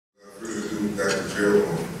Dr. Gerald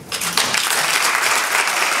Horne.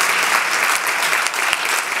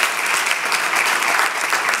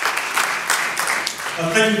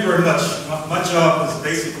 Thank you very much. My job is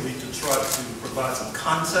basically to try to provide some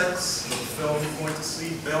context for the film you're going to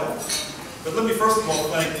see, Belle. But let me first of all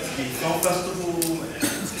thank the Film Festival and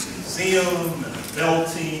the museum and the Belle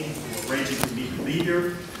team for arranging for me to be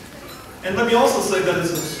here. And let me also say that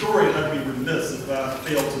as a historian, I'd be remiss if I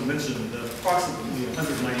failed to mention that approximately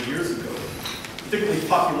 190 years ago, particularly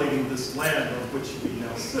populating this land on which we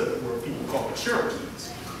now sit, were people called the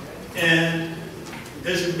Cherokees. And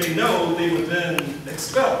as you may know, they were then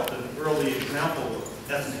expelled, an early example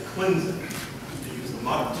of ethnic cleansing, to use the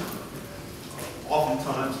modern term,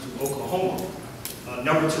 oftentimes to Oklahoma,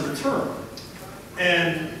 never to return.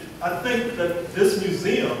 And I think that this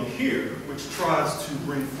museum here, which tries to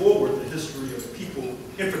bring forward the history of people,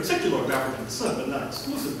 in particular of African descent, but not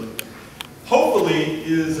exclusively, hopefully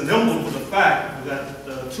is an emblem for the fact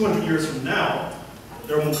that 200 years from now,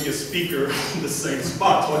 there won't be a speaker in the same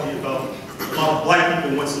spot talking about a lot of black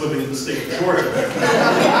people once living in the state of Georgia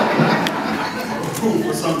who,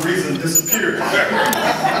 for some reason, disappeared.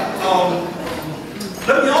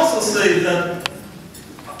 Let me also say that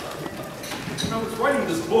when I was writing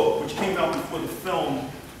this book, which came out before the film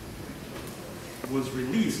was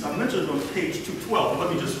released, I mentioned on page 212, let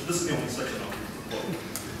me just, this is the only section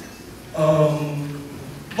I'll read.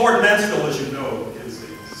 Lord Mansfield, as you know, is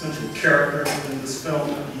a central character in this film.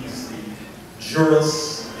 He's the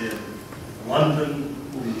jurist in London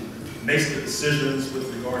who makes the decisions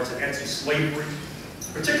with regard to anti-slavery,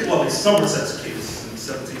 particularly Somerset's case in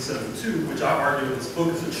 1772, which I argue in this book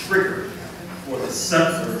is a trigger for the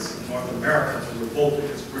settlers in North America to revolt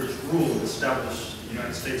against British rule and establish the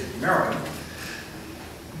United States of America.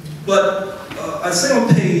 But I say on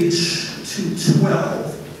page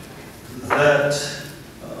 212 that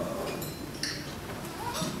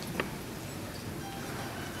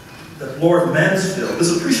Lord Mansfield,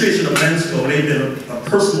 this appreciation of Mansfield may have been a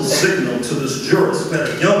personal signal to this jurist who had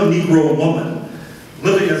a young Negro woman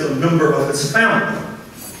living as a member of his family.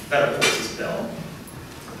 That, of course, is Belle.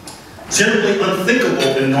 Generally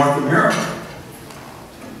unthinkable in North America.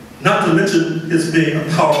 Not to mention his being a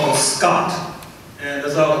powerful Scot. And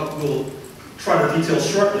as I will try to detail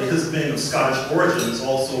shortly, his being of Scottish origin is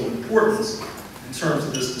also of importance in terms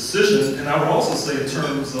of this decision, and I would also say in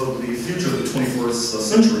terms of the future of the 21st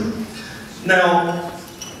century. Now,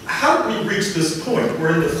 how did we reach this point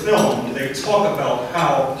where in the film they talk about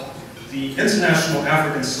how the international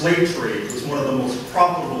African slave trade was one of the most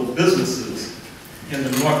profitable businesses in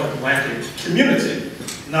the North Atlantic community,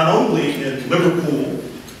 not only in Liverpool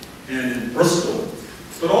and in Bristol,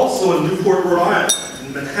 but also in Newport, Rhode Island,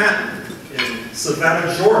 in Manhattan, in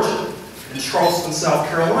Savannah, Georgia, in Charleston, South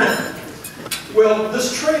Carolina. Well,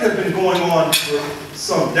 this trade had been going on for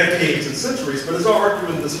some decades and centuries, but as I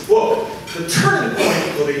argue in this book, the turning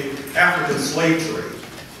point for the African slave trade,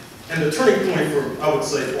 and the turning point for, I would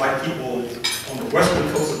say, black people on the western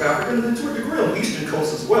coast of Africa, and then to a degree on the eastern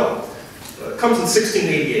coast as well, comes in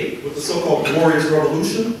 1688 with the so-called Glorious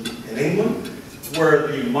Revolution in England, where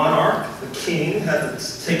the monarch, the king, had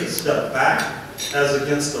to take a step back as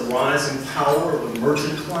against the rising power of the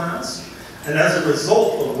merchant class. And as a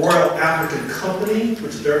result, the Royal African Company,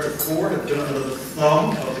 which theretofore had been under the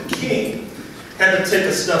thumb of the king, had to take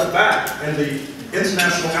a step back, and the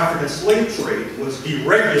international African slave trade was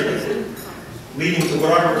deregulated, leading to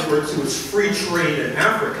what I refer to as free trade in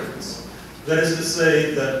Africans. That is to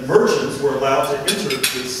say that merchants were allowed to enter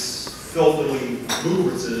this filthily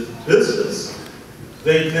lucrative business.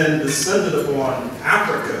 They then descended upon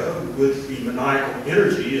Africa with the maniacal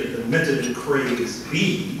energy of the minted and crazed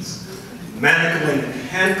bees, manacling and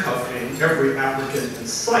handcuffing every African in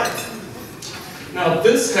sight. Now,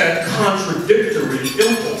 this had contradictory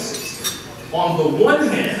impulses. On the one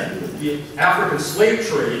hand, the African slave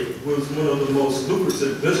trade was one of the most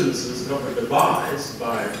lucrative businesses ever devised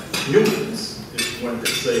by humans, if one could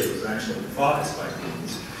say it was actually devised by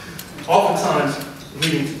humans, oftentimes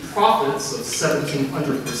leading to profits of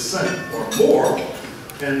 1,700% or more.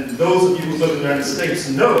 And those of you who live in the United States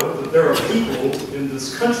know that there are people in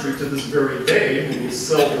this country to this very day who will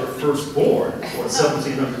sell their firstborn for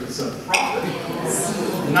 1,700%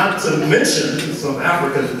 profit. Not to mention some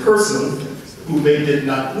African person who they did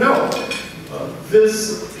not know.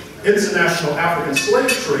 This international African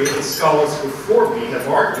slave trade, the scholars before me have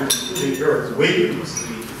argued, including Gerald Williams,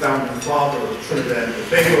 the founding father of Trinidad and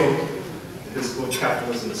Tobago, in his book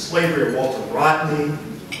Capitalism and Slavery, or Walter Rodney,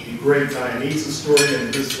 the great Guyanese historian,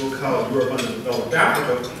 in his book How Europe Underdeveloped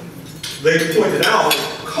Africa, they pointed out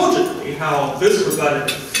cogently how this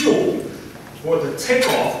provided fuel for the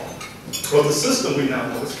takeoff or the system we now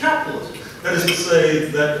know as capitalism. That is to say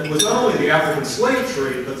that it was not only the African slave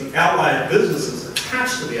trade, but the allied businesses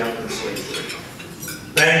attached to the African slave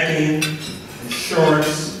trade. Banking,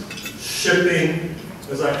 insurance, shipping.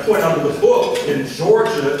 As I point out in the book, in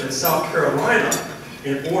Georgia and South Carolina,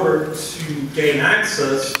 in order to gain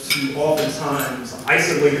access to oftentimes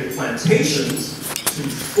isolated plantations to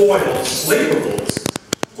foil slave revolts,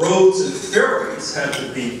 roads and ferries had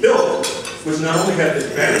to be built, which not only had the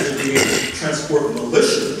advantage of being able to transport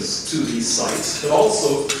militias to these sites, but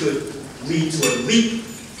also could lead to a leap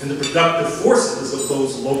in the productive forces of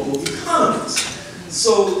those local economies.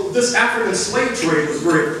 So this African slave trade was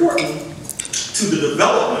very important to the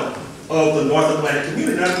development of the North Atlantic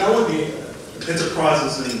community, not only the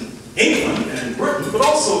enterprises in England and Britain, but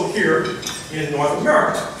also here in North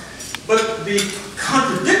America. But the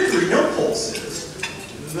contradictory impulse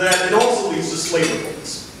is that it also leads to slave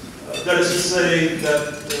revolts. That is to say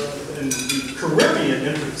that in the Caribbean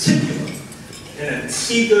in particular, in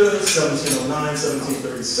Antigua, 1709,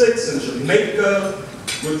 1736, in Jamaica,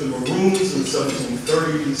 with the Maroons in the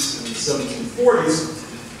 1730s and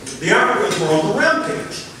 1740s, the Africans were on the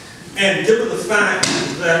rampage. And given the fact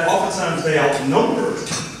that oftentimes they outnumbered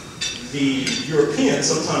the Europeans,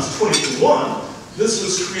 sometimes 20-to-1, this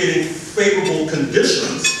was creating favorable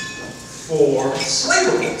conditions for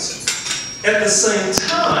slave revolts. At the same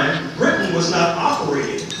time, Britain was not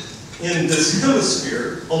operating in this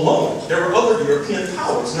hemisphere alone. There were other European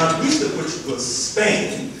powers, not least of which was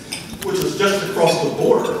Spain, which was just across the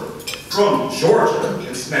border from Georgia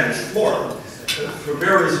in Spanish Florida. For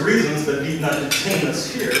various reasons that need not detain us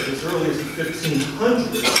here, as early as the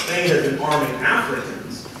 1500s, Spain had been arming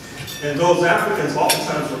Africans, and those Africans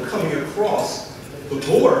oftentimes were coming across the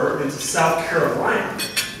border into South Carolina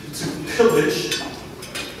to pillage,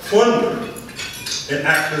 plunder, and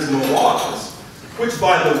act as marauders, which,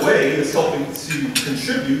 by the way, is helping to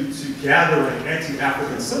contribute to gathering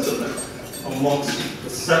anti-African sentiment amongst the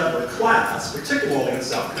settler class, particularly in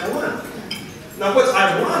South Carolina. Now, what's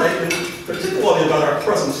ironic, and particularly about our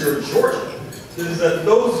presence here in Georgia, is that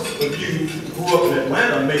those of you who grew up in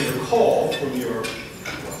Atlanta may recall from your,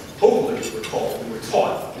 hopefully recall, when you were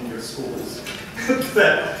taught in your schools,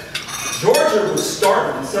 that Georgia was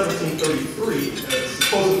started in 1733 as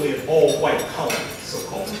supposedly an all-white colony,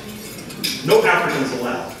 so-called. No Africans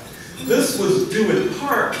allowed. This was due in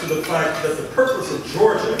part to the fact that the purpose of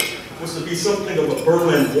Georgia was to be something of a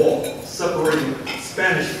Berlin Wall, separating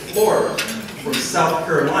Spanish Florida from South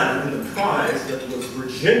Carolina, and the prize that was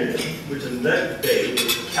Virginia, which in that day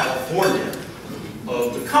was the California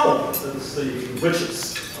of the colonies. That is the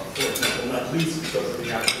richest, for example, not least because of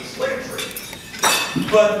the African slave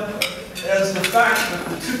trade. But as the fact that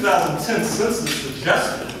the 2010 census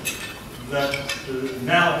suggested that the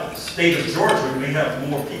now state of Georgia may have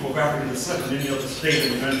more people of African descent than any other state in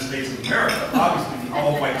the United States of America, obviously the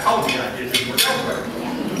all-white colony idea didn't work out very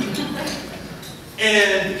well.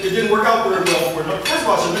 And it didn't work out very well for another. First of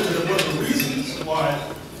all, I should mention that one of the reasons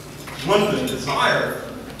why London desired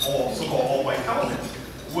so-called all-white colony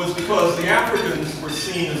was because the Africans were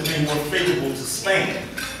seen as being more favorable to Spain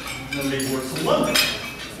than they were to London.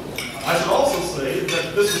 I should also say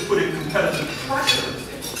that this was putting competitive pressure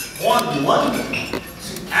on London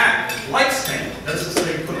to act like Spain. That is to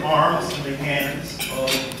say, put arms in the hands of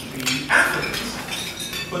the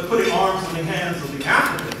Africans. But putting arms in the hands of the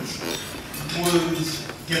Africans was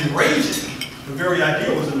enraging. The very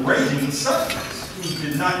idea was enraging the settlers, who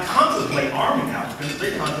did not contemplate arming Africans.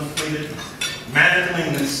 They contemplated manacling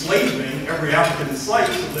and enslaving every African in sight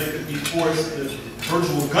so they could be forced at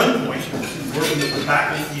virtual gunpoint to work in the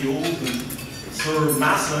tobacco fields and serve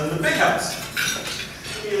massa in the big house.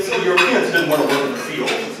 So Europeans didn't want to work in the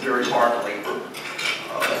fields. It's very hard labor.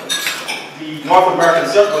 The North American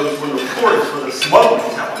settlers were notorious for their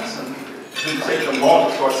smuggling talents, and it didn't take them long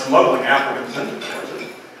to start smuggling Africans into Georgia.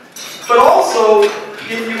 But also, if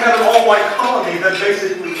you had an all-white colony, that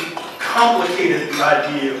basically complicated the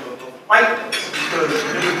idea of whiteness, because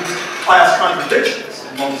it introduced class contradictions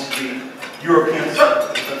amongst the European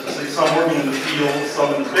settlers. That's to say, some working in the fields,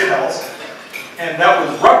 some in the big house. And that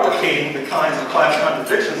was replicating the kinds of class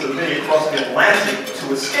contradictions that many across the Atlantic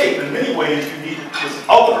to escape. In many ways, you needed this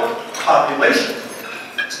other population,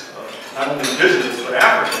 not only indigenous, but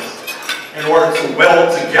Africans, in order to weld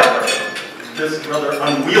together this rather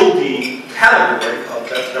unwieldy category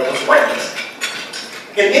that was whiteness.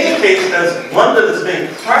 In any case, as London is being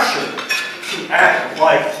pressured to act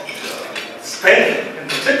like Spain in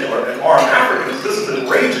particular and arm Africans, this is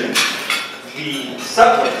enraging the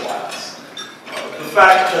settler class. The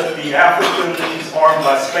fact that the Africans armed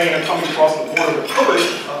by Spain are coming across the border to pillage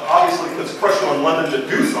obviously puts pressure on London to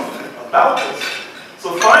do something about this.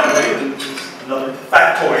 So finally, and this is another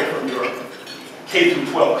factoid from your K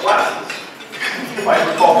through 12 classes, you might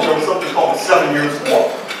recall there was something called the 7 Years'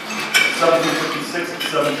 War, 1756 to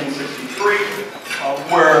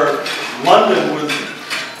 1763, where London was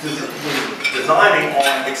designing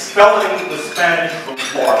on expelling the Spanish from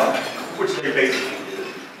Florida, which they basically did,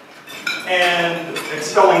 and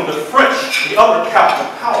expelling the French, the other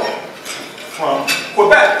capital power, from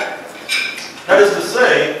Quebec. That is to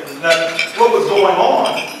say that what was going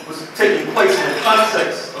on was taking place in the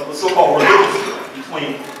context of the so-called religious war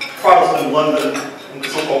between Protestant London and the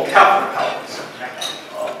so-called Catholic powers,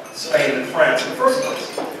 Spain and France in the first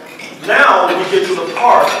place. Now we get to the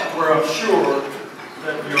part where I'm sure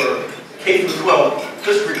that your K through 12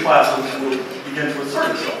 history classes will begin to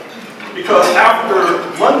assert itself. Because after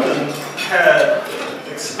London had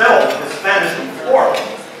expelled the Spanish from Florida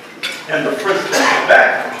and the French from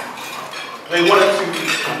Quebec, they wanted to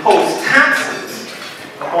impose taxes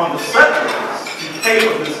upon the settlers to pay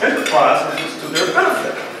for this enterprise, which was to their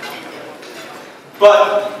benefit.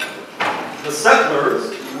 But the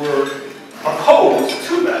settlers were opposed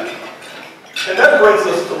to that. And that brings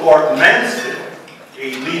us to Lord Mansfield,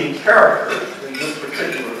 a leading character in this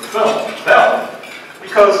particular film, Belle,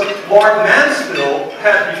 because Lord Mansfield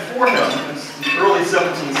had before him in the early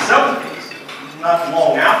 1770s, not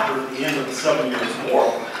long after the end of the 7 Years'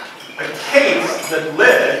 War, a case that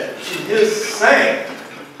led to his saying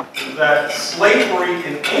that slavery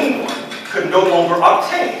in England could no longer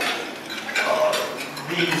obtain.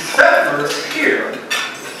 The settlers here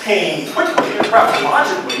came quickly and perhaps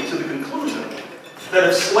logically to the conclusion that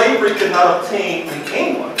if slavery could not obtain in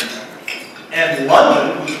England and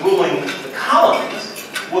London was ruling the colonies,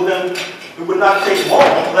 well then it would not take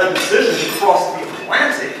long for that decision to cross the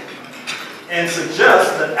Atlantic and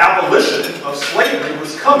suggest that abolition of slavery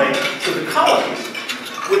was coming to the colonies,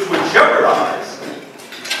 which would jeopardize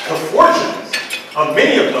the fortunes of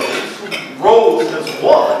many of those who rose as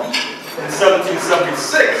one in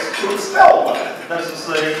 1776 to expel London. That's to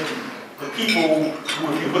say, the people who,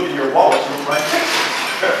 if you look at your wallets, you'll find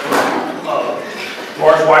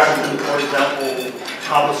George Washington, for example,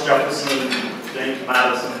 Thomas Jefferson, James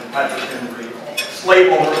Madison, Patrick Henry,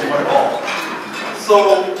 slave owners, and what all.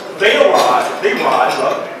 So they rise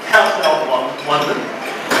up, cast out London,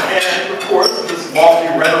 and of course this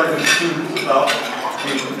lofty rhetoric ensues about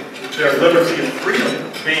their liberty and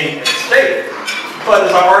freedom being at stake. But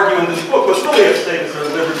as I argue in this book, what's really at stake is their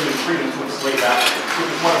liberty and freedom to enslave Africans,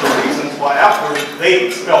 which is one of the reasons why after they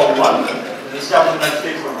expelled London and established the United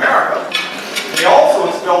States of America, they also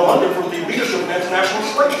expelled London from the leadership of international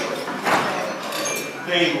slave trade.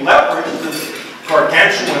 They leveraged this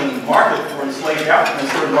gargantuan market for enslaved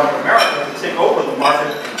Africans here in North America to take over the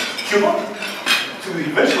market in Cuba, to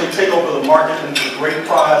eventually take over the market in the great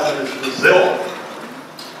prize that is Brazil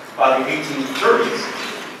by the 1830s,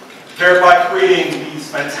 thereby creating these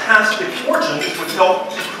fantastic fortunes which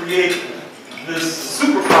helped to create this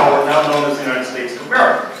superpower now known as the United States of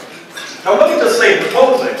America. Now let me just say in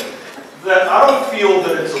closing that I don't feel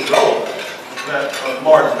that it's irrelevant that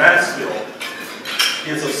Lord Mansfield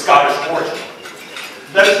is of Scottish origin.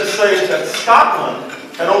 That is to say that Scotland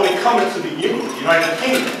had only come into the United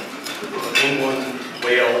Kingdom, England,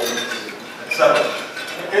 Wales, etc.,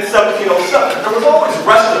 in 1707. There was always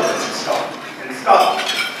residents in Scotland.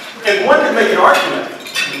 And one can make an argument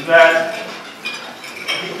that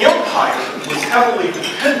the empire was heavily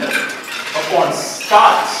dependent upon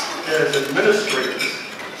Scots as administrators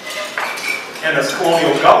and as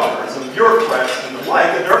colonial governors and bureaucrats and the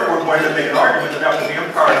like, and therefore going to make an argument that after the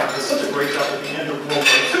empire disintegrates after the end of World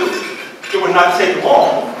War II, it would not take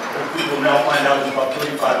long, as we will now find out in about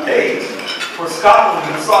 35 days, for Scotland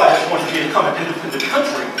to decide it's going to become an independent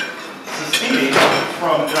country, seceding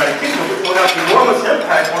from the United Kingdom, which will have enormous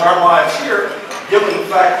impact on our lives here, given the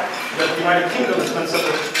fact that the United Kingdom has been such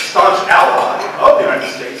a staunch ally of the United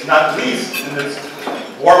States, not least in its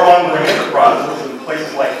warmongering enterprises in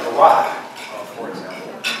places like Iraq, for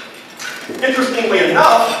example. Interestingly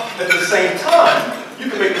enough, at the same time, you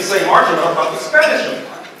can make the same argument about the Spanish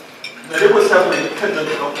Empire, that it was heavily dependent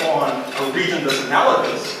upon a region that's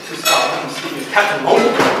analogous to Scotland, speaking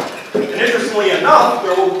Catalonia. And interestingly enough,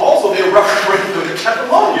 there will also be a referendum in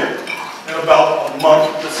Catalonia in about a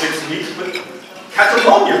month to 6 weeks, but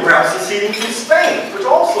Catalonia perhaps seceding from Spain, which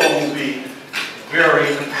also will be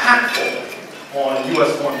very impactful on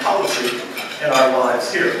U.S. foreign policy in our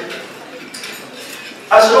lives here.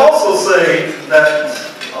 I should also say that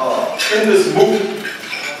in this movie,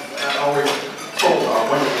 I always told our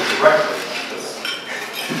wonderful director this,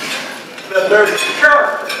 that there's a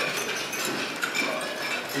character,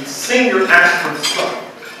 the senior Ashford's son,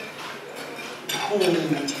 who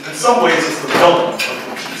in some ways is the villain of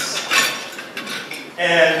the piece.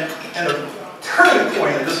 And the turning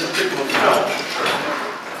point in this particular film,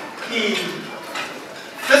 he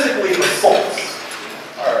physically assaults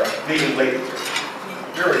our main lady.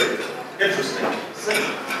 Very interesting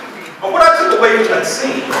scene. But what I took away from that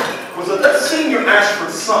scene was that senior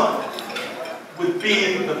Ashford son would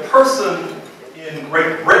be the person in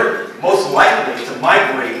Great Britain most likely to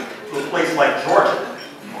migrate to a place like Georgia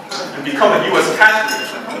and become a U.S. patriot,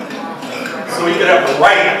 so he could have the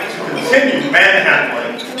right to continue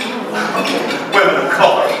manhandling women of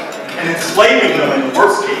color and enslaving them in the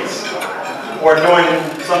worst case, or doing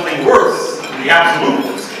something worse in the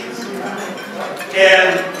absolute worst case.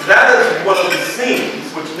 And that is one of the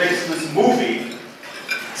scenes which makes this movie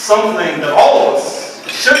something that all of us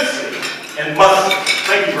should see and must.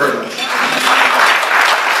 Thank you very much.